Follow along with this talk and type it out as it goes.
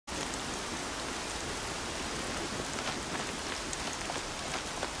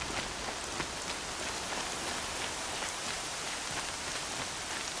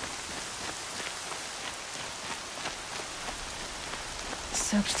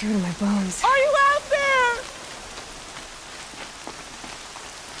soaked through to my bones. Are you out there?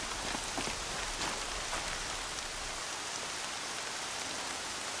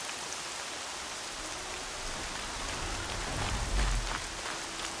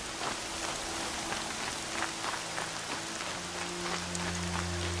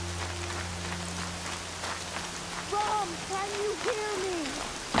 Brom, can you hear me?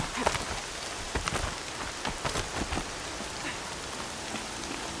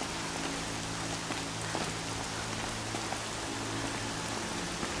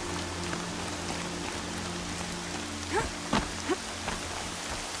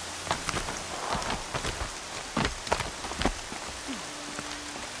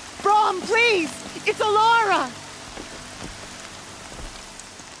 Brom, please! It's Alara!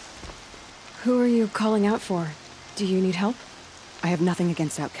 Who are you calling out for? Do you need help? I have nothing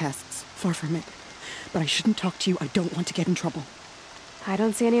against outcasts. Far from it. But I shouldn't talk to you. I don't want to get in trouble. I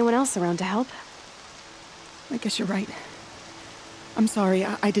don't see anyone else around to help. I guess you're right. I'm sorry.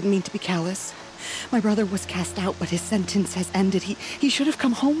 I didn't mean to be callous. My brother was cast out, but his sentence has ended. He should have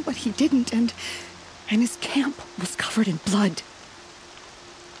come home, but he didn't, and his camp was covered in blood.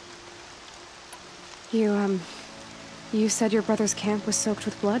 You said your brother's camp was soaked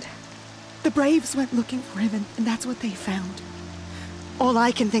with blood? The Braves went looking for him, and that's what they found. All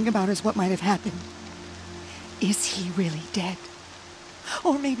I can think about is what might have happened. Is he really dead?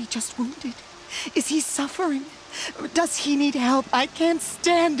 Or maybe just wounded? Is he suffering? Does he need help? I can't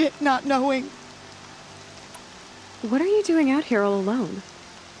stand it not knowing. What are you doing out here all alone?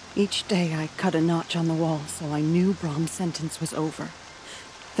 Each day I cut a notch on the wall so I knew Brom's sentence was over.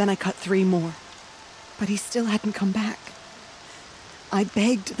 Then I cut 3 more. But he still hadn't come back. I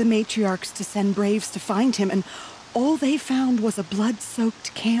begged the matriarchs to send Braves to find him, and all they found was a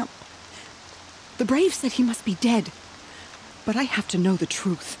blood-soaked camp. The Braves said he must be dead, but I have to know the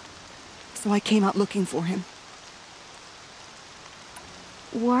truth. So I came out looking for him.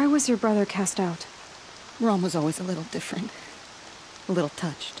 Why was your brother cast out? Brom was always a little different. A little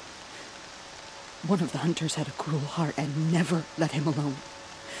touched. One of the hunters had a cruel heart and never let him alone.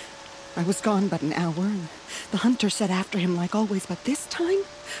 I was gone but an hour, and the hunter set after him like always, but this time,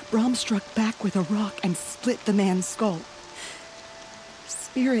 Brom struck back with a rock and split the man's skull.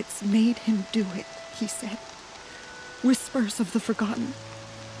 Spirits made him do it, he said. Whispers of the forgotten.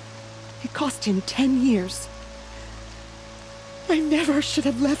 It cost him 10 years. I never should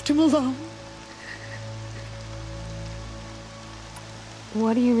have left him alone.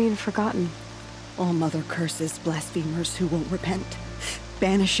 What do you mean, forgotten? All Mother curses blasphemers who won't repent,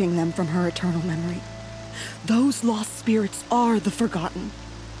 banishing them from her eternal memory. Those lost spirits are the forgotten.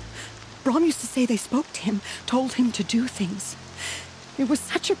 Brom used to say they spoke to him, told him to do things. It was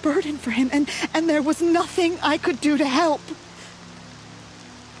such a burden for him, and there was nothing I could do to help.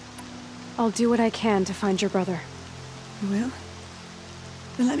 I'll do what I can to find your brother. You will?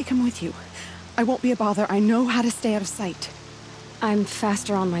 Then let me come with you. I won't be a bother. I know how to stay out of sight. I'm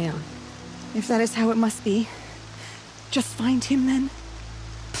faster on my own. If that is how it must be, just find him then.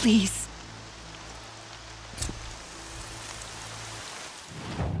 Please.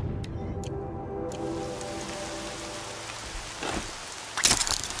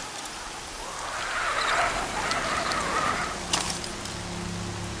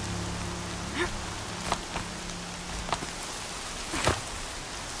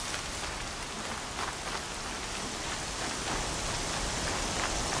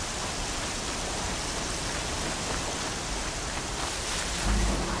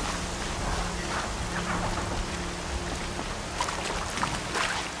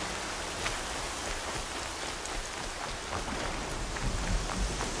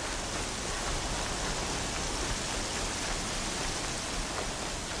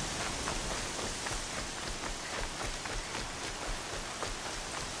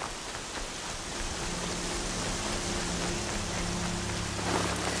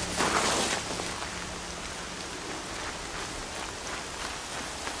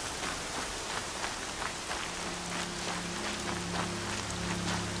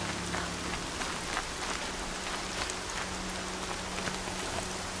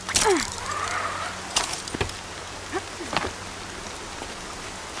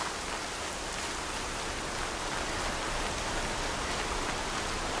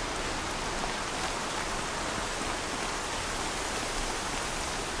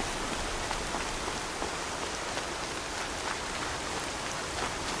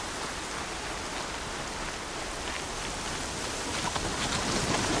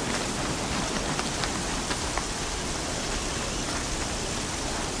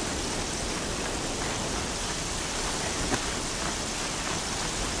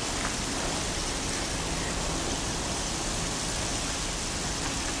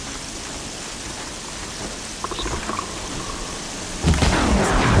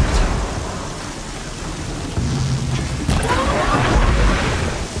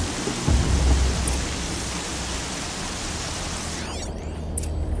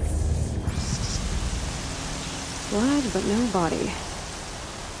 but no body.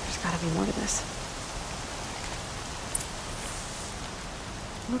 There's gotta be more to this.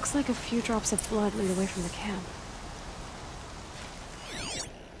 Looks like a few drops of blood lead away from the camp.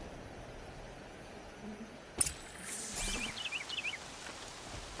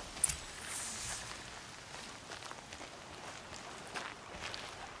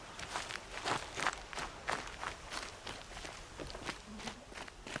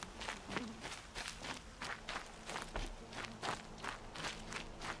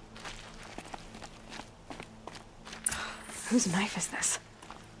 Whose knife is this?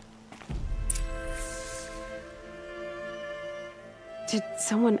 Did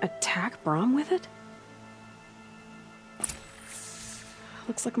someone attack Brom with it?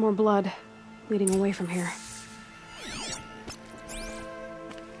 Looks like more blood leading away from here.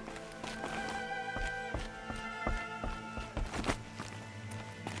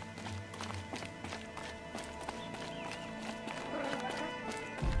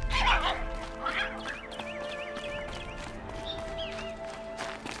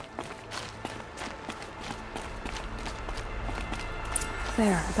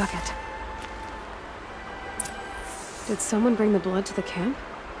 There, a bucket. Did someone bring the blood to the camp?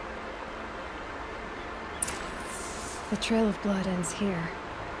 The trail of blood ends here,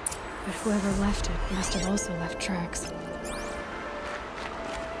 but whoever left it must have also left tracks.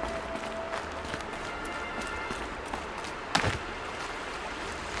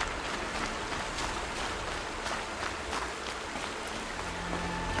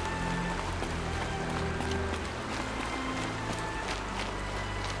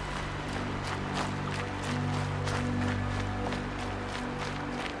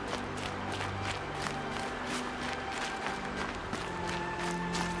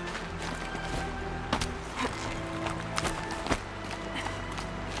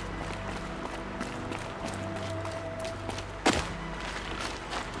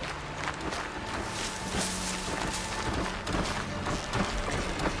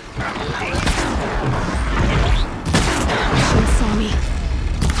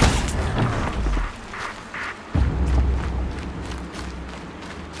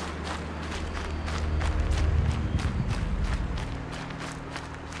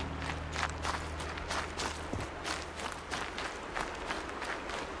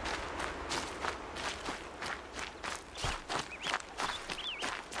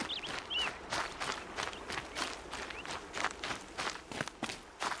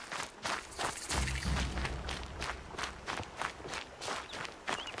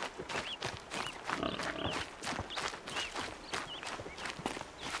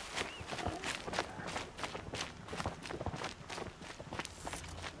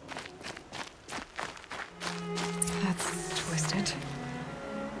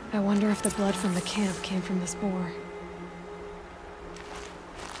 I wonder if the blood from the camp came from the spore.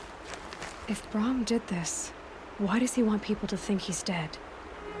 If Brom did this, why does he want people to think he's dead?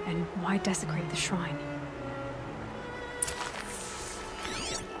 And why desecrate the shrine?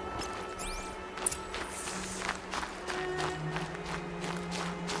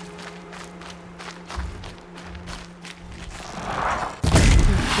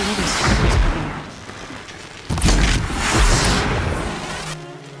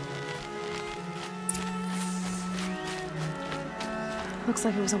 Looks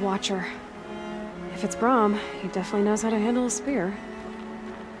like it was a watcher. If it's Brom, he definitely knows how to handle a spear.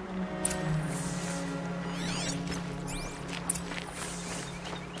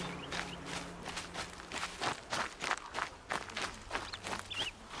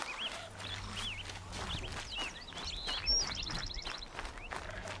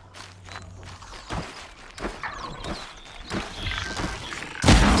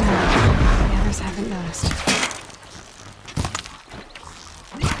 The others haven't noticed.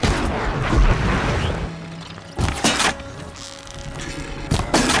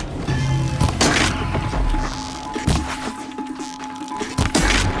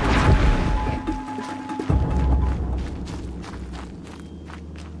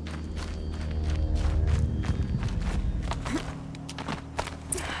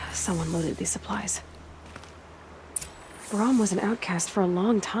 Someone loaded these supplies. Brom was an outcast for a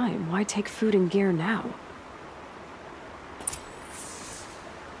long time. Why take food and gear now?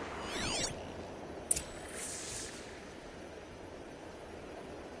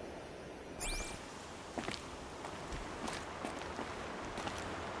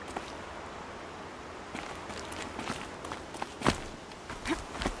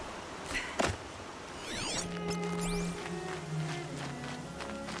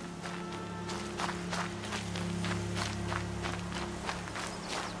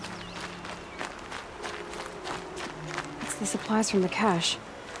 the supplies from the cache.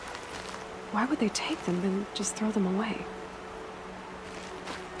 Why would they take them and just throw them away?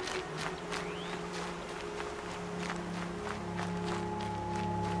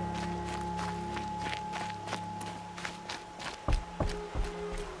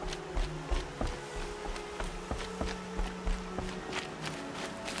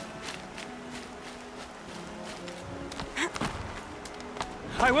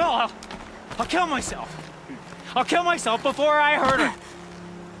 I will. I'll kill myself. I'll kill myself before I hurt her.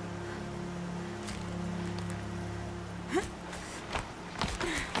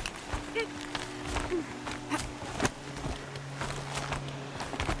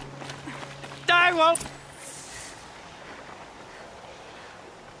 I won't.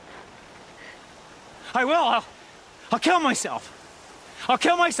 I will. I'll kill myself. I'll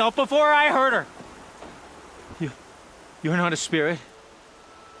kill myself before I hurt her. You're not a spirit.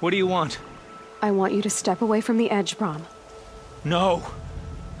 What do you want? I want you to step away from the edge, Brom. No.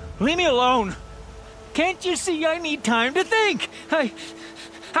 Leave me alone. Can't you see I need time to think?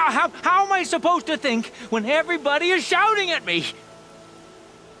 How am I supposed to think when everybody is shouting at me?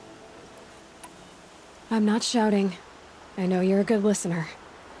 I'm not shouting. I know you're a good listener.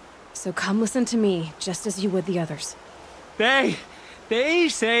 So come listen to me, just as you would the others. They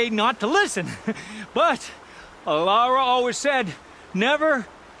say not to listen. But Alara always said, never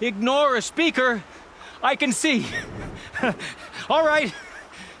ignore a speaker I can see. All right.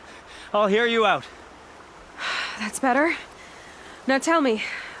 I'll hear you out. That's better. Now tell me,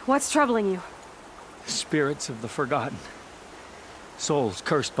 what's troubling you? Spirits of the forgotten. Souls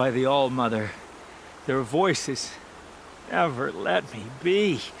cursed by the All-Mother. Their voices never let me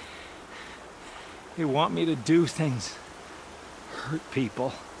be. They want me to do things, hurt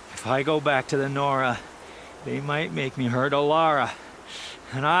people. If I go back to the Nora, they might make me hurt Alara.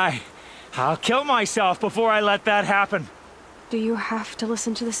 And I'll kill myself before I let that happen. Do you have to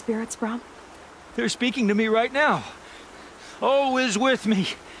listen to the spirits, Brom? They're speaking to me right now. Oh is with me.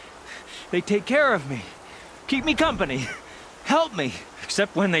 They take care of me, keep me company, help me,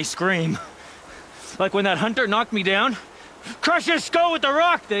 except when they scream. Like when that hunter knocked me down. Crush his skull with the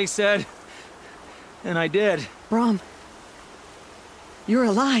rock, they said. And I did. Brom, you're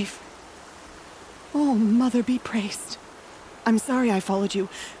alive. Oh, Mother be praised. I'm sorry I followed you,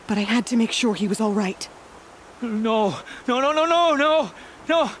 but I had to make sure he was all right. No.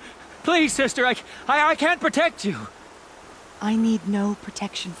 Please, sister, I can't protect you. I need no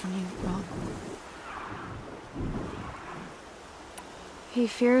protection from you, Brom. He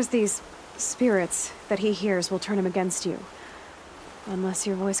fears these spirits that he hears will turn him against you. Unless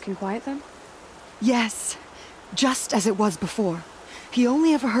your voice can quiet them? Yes, just as it was before. He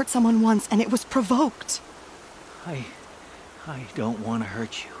only ever hurt someone once, and it was provoked. I don't want to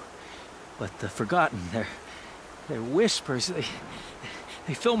hurt you. But the Forgotten, their whispers,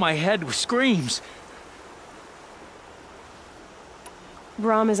 they fill my head with screams.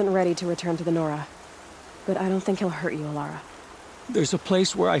 Brom isn't ready to return to the Nora. But I don't think he'll hurt you, Alara. There's a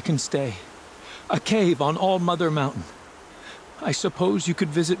place where I can stay. A cave on All-Mother Mountain. I suppose you could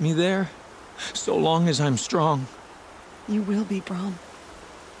visit me there? So long as I'm strong. You will be, Brom.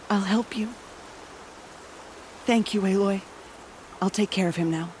 I'll help you. Thank you, Aloy. I'll take care of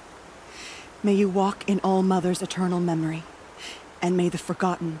him now. May you walk in All-Mother's eternal memory, and may the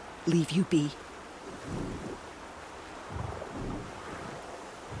Forgotten leave you be.